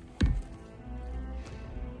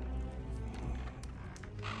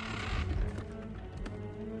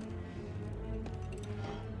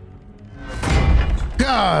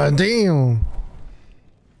 God damn.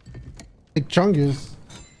 Big chungus.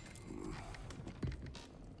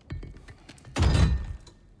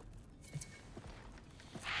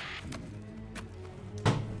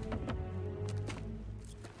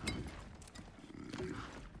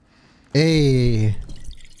 Hey.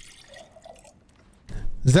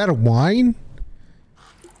 Is that a wine?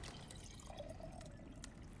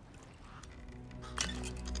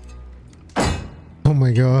 Oh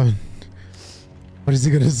my god. What is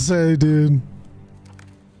he gonna say, dude?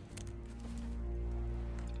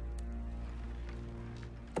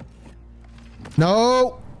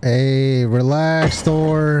 No! Hey, relax,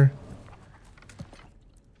 Thor.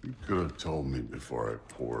 You could have told me before I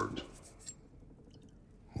poured.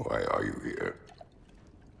 Why are you here?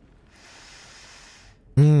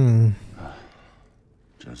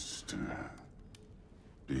 Just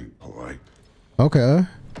being polite. Okay.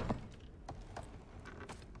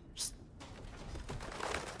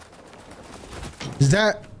 Is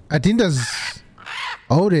that... I think that's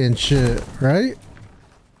Odin shit, right?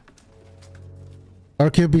 Or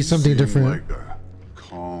it could be something Seem different. like a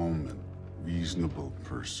calm and reasonable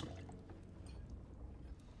person.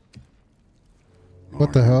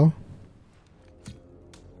 What the hell?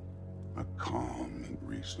 A calm and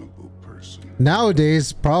reasonable person.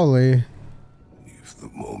 Nowadays, probably. If the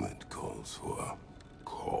moment calls for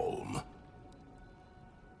calm.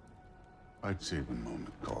 I'd say the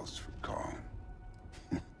moment calls for calm.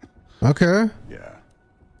 Okay. Yeah.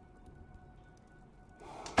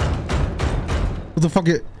 What the fuck?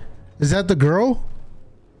 Is that the girl?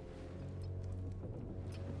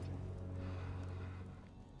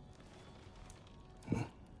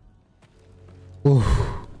 Ooh.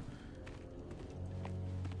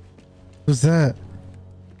 What's that?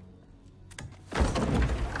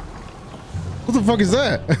 What the fuck is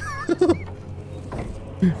that?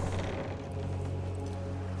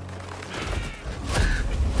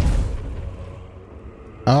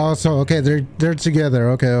 Oh, so okay, they're together.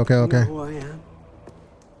 Okay. You know who I am?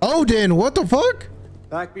 Odin, what the fuck?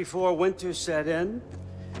 Back before winter set in,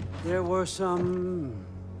 there were some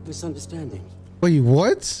misunderstandings. Wait,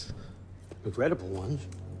 what? Regrettable ones.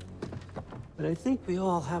 But I think we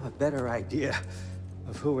all have a better idea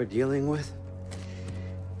of who we're dealing with.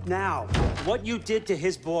 Now, what you did to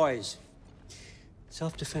his boys.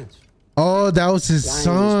 Self-defense. Oh, that was his Dying was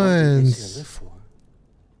what they basically sons. live for.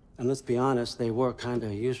 And let's be honest, they were kind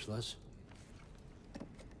of useless.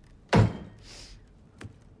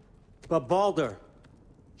 But Baldur,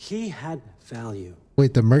 he had value.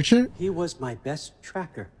 Wait, the merchant? He was my best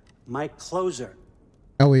tracker, my closer.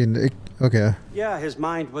 Oh wait, okay. Yeah, his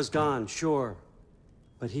mind was gone, sure.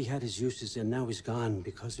 But he had his uses and now he's gone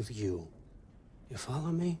because of you. You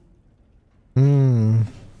follow me? Hmm.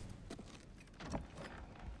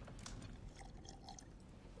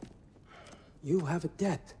 You have a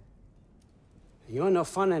debt. You're no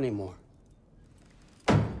fun anymore.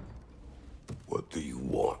 What do you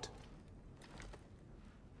want?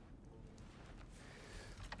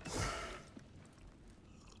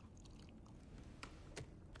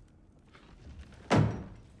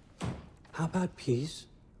 How about peace?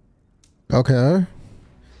 Okay.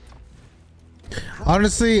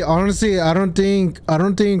 Honestly, I don't think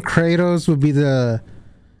Kratos would be the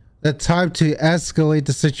type to escalate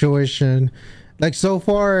the situation. Like so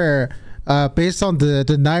far, based on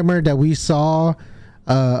the nightmare that we saw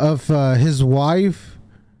of his wife,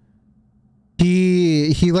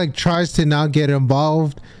 he like tries to not get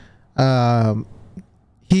involved.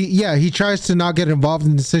 He tries to not get involved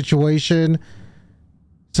in the situation.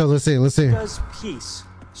 So let's see. Does peace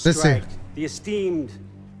Let's strike see. the esteemed,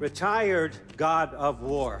 retired god of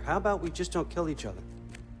war? How about we just don't kill each other?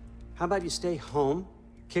 How about you stay home,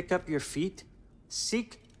 kick up your feet,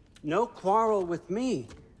 seek no quarrel with me,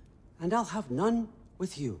 and I'll have none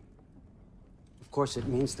with you. Of course, it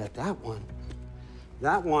means that that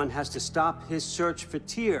one has to stop his search for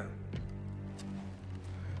Tyr.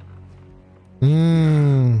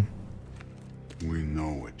 Mm. We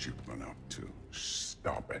know what you've been up to.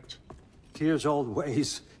 Stop it. Tyr's old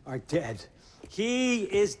ways are dead. He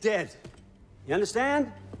is dead. You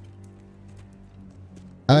understand?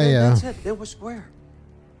 Oh Then yeah. That's it. Then we're square.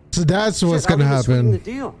 So that's what's Shit, I'll gonna even sweeten the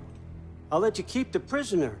happen. deal. I'll let you keep the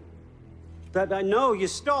prisoner that I know you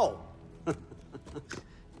stole.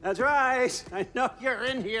 That's right. I know you're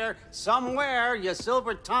in here somewhere, you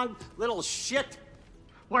silver-tongued little shit.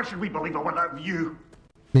 Why should we believe a word of you?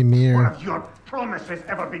 What Mimir. have your promises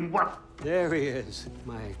ever been worth? There he is,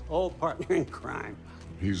 my old partner in crime.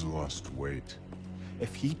 He's lost weight.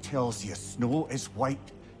 If he tells you snow is white,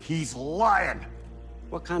 he's lying.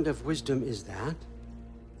 What kind of wisdom is that?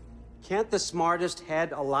 Can't the smartest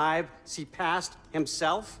head alive see past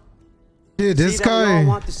himself? Dude, See this that we all guy.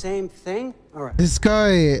 want the same thing? All right. This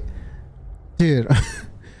guy, dude,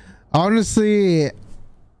 honestly, it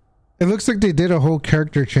looks like they did a whole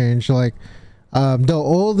character change. Like, The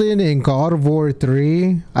Odin in God of War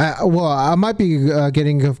 3. I might be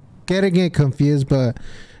getting it confused, but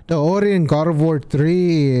the Odin in God of War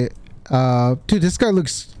 3, dude, this guy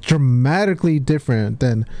looks dramatically different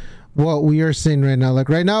than what we are seeing right now. Like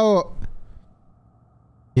right now,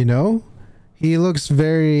 you know, he looks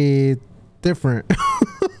very different.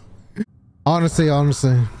 honestly.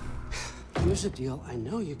 Here's a deal I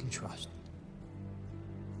know you can trust.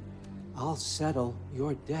 I'll settle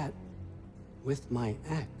your debt with my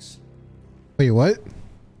ex. Wait, what?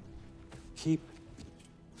 Keep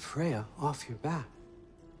Freya off your back.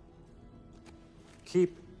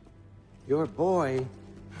 Keep your boy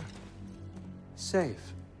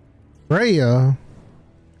safe. Freya?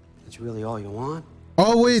 That's really all you want?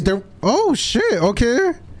 Oh wait, there. Oh shit.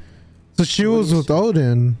 Okay. So she was with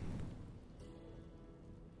Odin.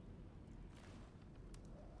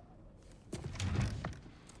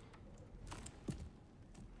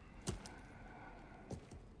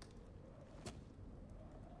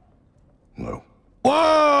 No.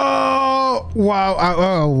 Whoa! Wow.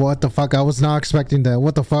 Oh, what the fuck? I was not expecting that.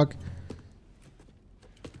 What the fuck?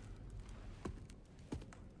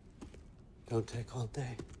 Don't take all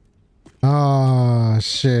day. Oh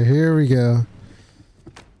shit. Here we go.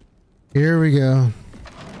 Here we go.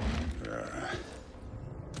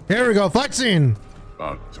 Here we go. Flexing.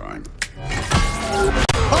 About time.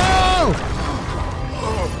 Oh!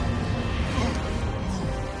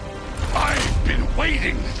 I've been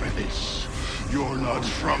waiting for this. You're not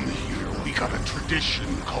from here. We got a tradition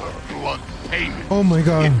called blood payment. Oh my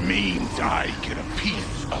god. It means I get a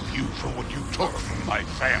piece of you for what you took from my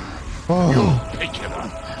family. Oh. You'll pick it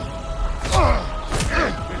up.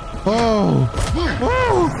 Oh.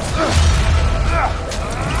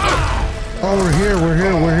 Oh, we're here.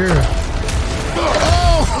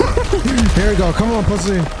 Oh! Here we go. Come on,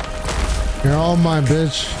 pussy. You're all mine,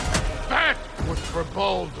 bitch. That was for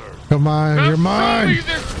Baldur. Come on, Now you're mine. show me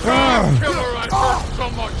this god killer I heard so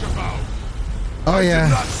much about. Oh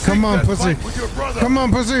yeah. Come on, pussy. Come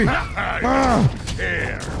on, pussy. I don't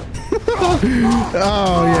care.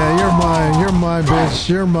 Oh yeah, you're mine. You're mine, bitch.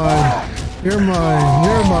 You're mine. You're mine.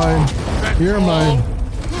 You're mine. You're mine.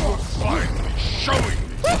 You're finally showing me.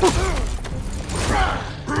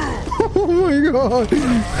 Oh my god.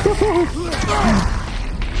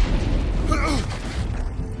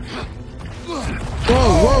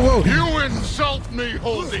 Whoa. You insult me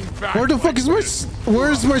holding back. Where the fuck is my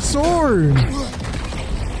where's my sword?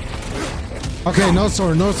 Okay, no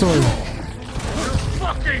sword. You're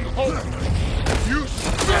fucking hopeless. You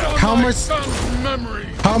spit on my son's memory.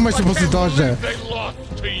 How am I supposed to dodge that? They lost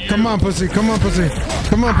to you. Come on, pussy. Come on, pussy.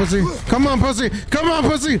 Come on, pussy. Come on, pussy. Come on,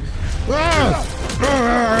 pussy. Ah!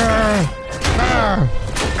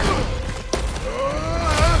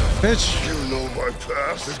 Bitch. You know my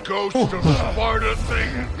past. The ghost of the Sparta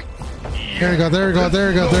thing. There we go.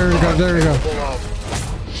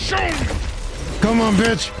 Show me. Come on,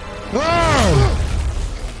 bitch. Ah!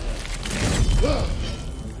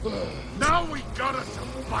 Now we got us a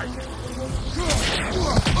fight.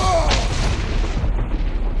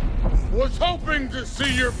 Was hoping to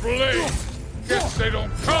see your blade. Guess they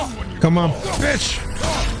don't come when you Come on, call. bitch.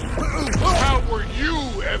 How were you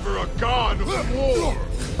ever a god of war?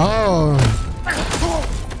 Oh.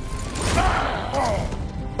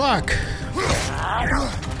 Fuck.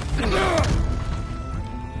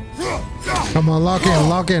 Come on, lock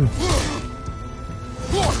in.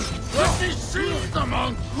 Let me see the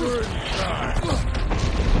monster inside.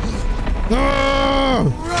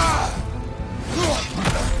 No!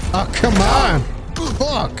 Oh, come on.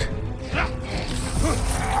 Fuck.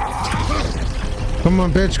 Come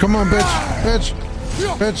on, bitch.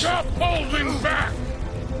 Stop holding back.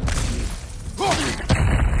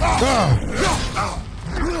 Ah.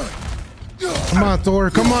 Come on,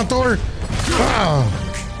 Thor. Ah.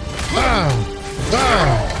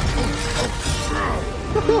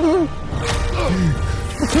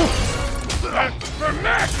 That's for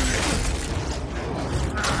madness.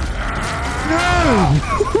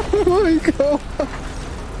 Oh my god.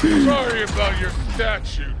 Sorry about your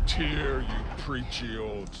statue, Tyr, you preachy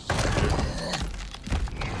old shit.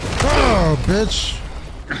 Oh, bitch.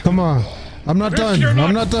 Come on. I'm not done. If you're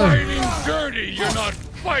not fighting dirty, you're not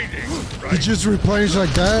fighting, right? You just replenish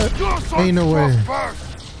like that? Ain't no way.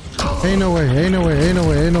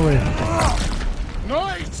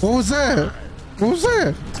 Nice. What was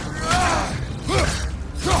that?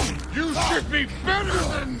 You should be better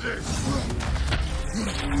than this.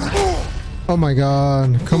 Oh my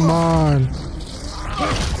god. Come on.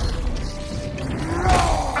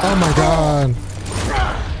 Oh my god.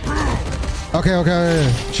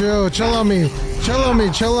 Okay. Chill on me. Chill on me,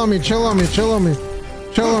 chill on me, chill on me, chill on me.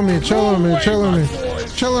 Chill on me, chill on me, chill on me.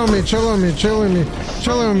 Chill on me, chill on me, chill on me.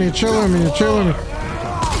 Chill on me, chill on me, chill on me.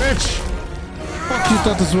 Bitch! Fuck you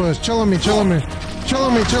thought this was. Chill on me, chill on me. Chill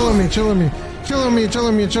on me, chill on me, chill on me. Chill on me, chill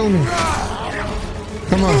on me, chill on me.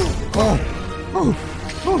 Come on. Oh. Oh.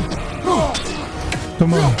 Oh. Oh.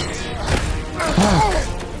 Come on.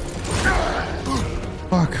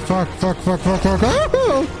 Fuck. Fuck, fuck, fuck, fuck, fuck, fuck.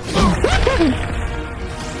 Oh.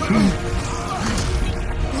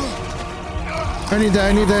 I need that,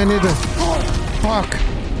 I need that, I need that. Fuck.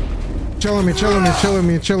 Chill on me, chill on me, chill on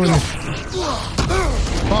me, chill on me.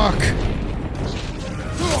 Fuck.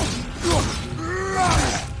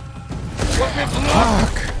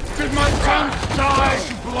 Fuck. Did my son die,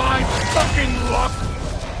 you blind fucking luck?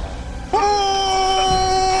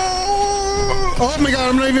 Oh my god,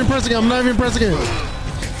 I'm not even pressing it, I'm not even pressing it.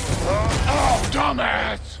 Oh,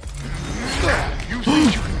 dumbass! You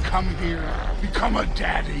think you can come here, become a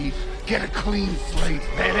daddy, get a clean slate?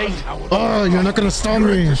 That ain't how it Oh, you're not gonna stop You're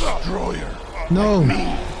me. a destroyer. No.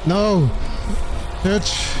 No.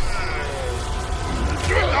 Bitch.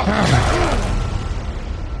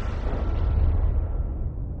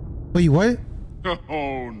 Wait, what?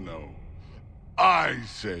 Oh no. I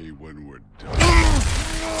say when we're done.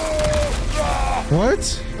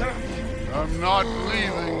 What? I'm not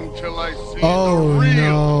leaving till I see Oh the real.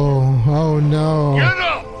 no. Oh no. Get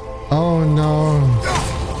up! Oh no.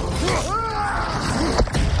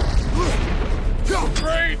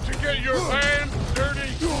 Afraid to get your hands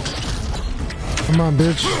dirty? Come on,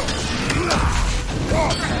 bitch.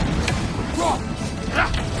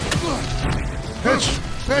 Bitch.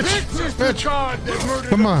 Bitch. This is the Bitch. god that murdered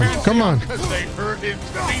Come on, the come on. because they hurt his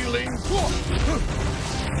feelings.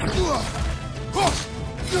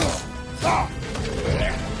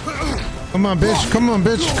 Come on, bitch. Come on,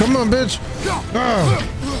 bitch. Come on, bitch. Oh.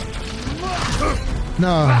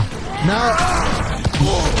 No. Now.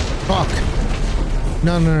 Fuck.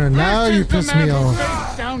 No, no, no. Now you piss me off.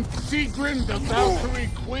 Down Sigrun, the Valkyrie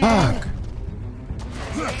Queen. Fuck.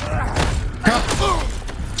 God.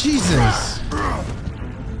 Jesus.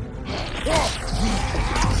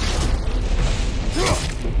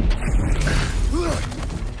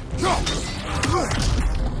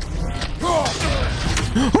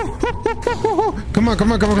 Come on,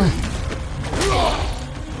 come on, come on, come on.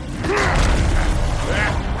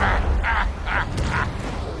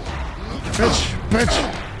 Bitch, bitch,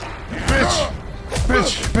 bitch,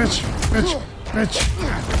 bitch, bitch, bitch, bitch.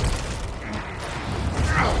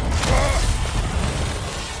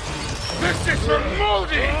 This is for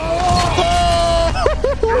Modi!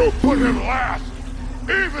 You put him last,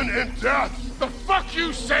 even in death. The fuck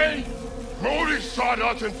you say? Modi sought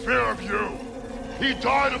us in fear of you. He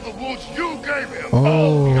died of the wounds you gave him.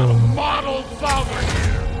 Oh. We got a model father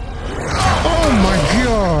here. Oh my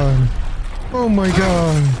god. Oh my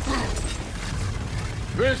god.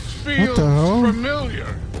 This feels the hell? familiar.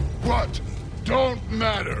 What? Don't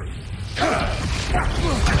matter.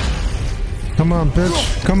 Come on,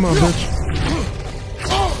 bitch. Come on, bitch.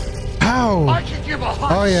 How? I can give a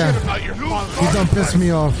hot Oh, yeah. shit about your father. You done pissed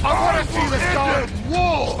me off. I want to see the god of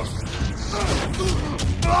war.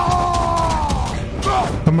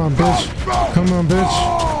 Come on, bitch. Come on, bitch.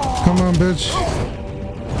 Come on, bitch.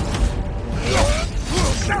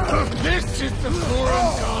 This is the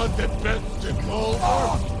foreign god that bested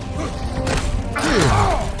Mulder.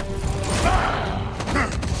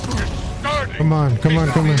 Come on, come on,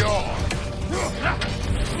 come on.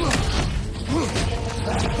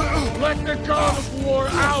 Let the god of war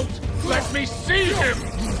out! Let me see him!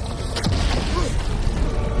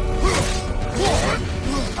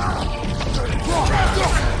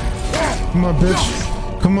 Come on,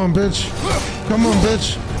 bitch. Come on, bitch. Come on,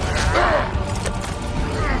 bitch.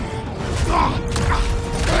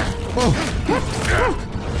 Oh.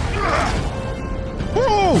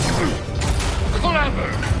 Oh. Clever!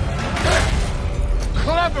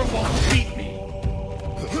 Clever won't beat me!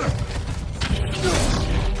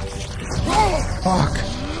 Fuck.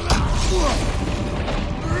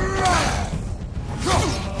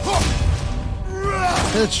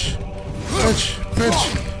 Bitch. Bitch. Bitch.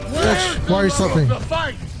 Bitch. Why are you stopping? The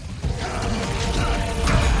fight!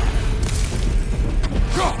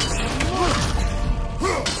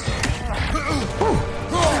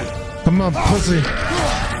 Come on, pussy.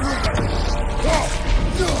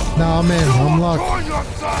 Nah, I'm in. I'm locked.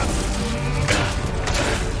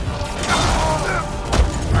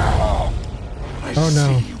 I Oh,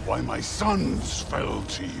 no. see why my sons fell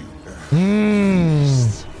to you.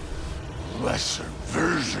 Lesser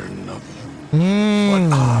version of you.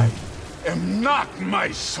 But I am not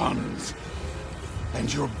my sons.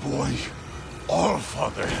 And your boy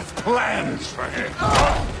Allfather has plans for him.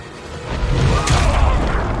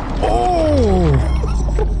 Oh!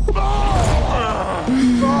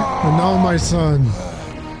 No, my son.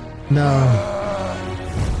 No.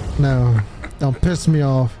 No. Don't piss me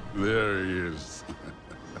off. There he is.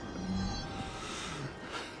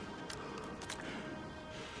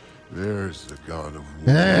 There's the god of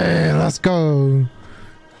war. Hey, let's go.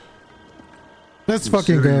 Let's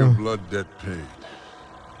fucking Consider your go. blood debt paid.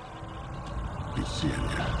 Be seeing you.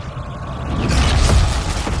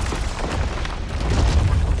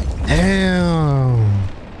 Damn.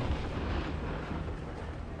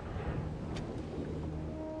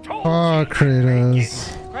 Oh,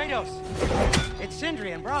 Kratos. Kratos, it's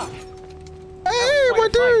Sindri and Brock. Hey, my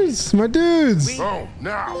dudes. My dudes. Oh,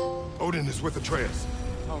 now. Odin is with Atreus.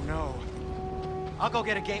 Oh no. I'll go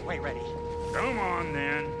get a gateway ready. Come on,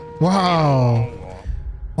 then. Wow.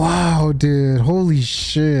 Wow, dude. Holy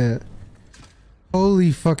shit.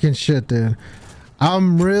 Holy fucking shit, dude.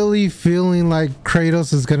 I'm really feeling like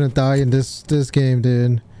Kratos is gonna die in this game,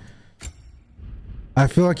 dude. I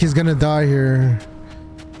feel like he's gonna die here.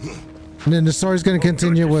 And then the story's gonna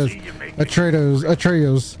continue with Atreus.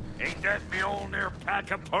 Ain't that the old there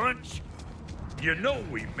pack a punch? You know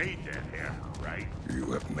we made that hammer, right?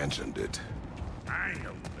 You have mentioned it. I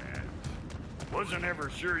know that. Wasn't ever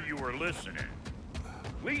sure you were listening.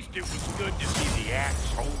 At least it was good to see the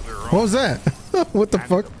axe hold their own. What was that? What the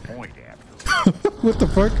fuck? Point after. What the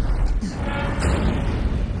fuck?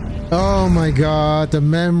 Oh my god, the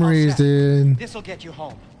memories, dude. This'll get you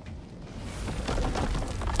home.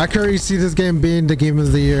 I can already see this game being the game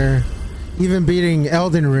of the year. Even beating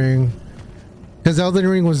Elden Ring. Because Elden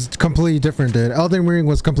Ring was completely different, dude. Elden Ring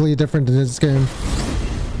was completely different than this game.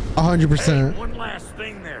 100%. Hey, one last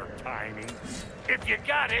thing there, Tiny. If you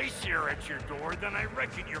got Aesir at your door, then I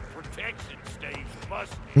reckon your protection stays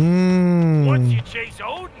busted. Once you chase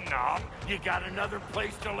Odin off, you got another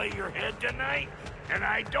place to lay your head tonight? And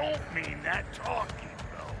I don't mean that talking,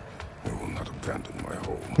 though. I will not abandon my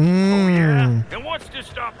home. Oh, yeah? And what's to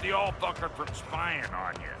stop the all-fucker from spying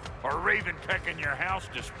on you? Or Raven pecking your house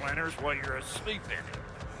to splinters while you're asleep in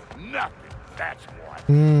it? Nothing, that's what.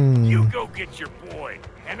 You go get your boy,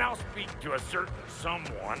 and I'll speak to a certain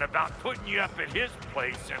someone about putting you up at his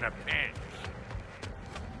place in a pinch.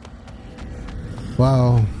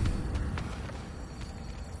 Wow.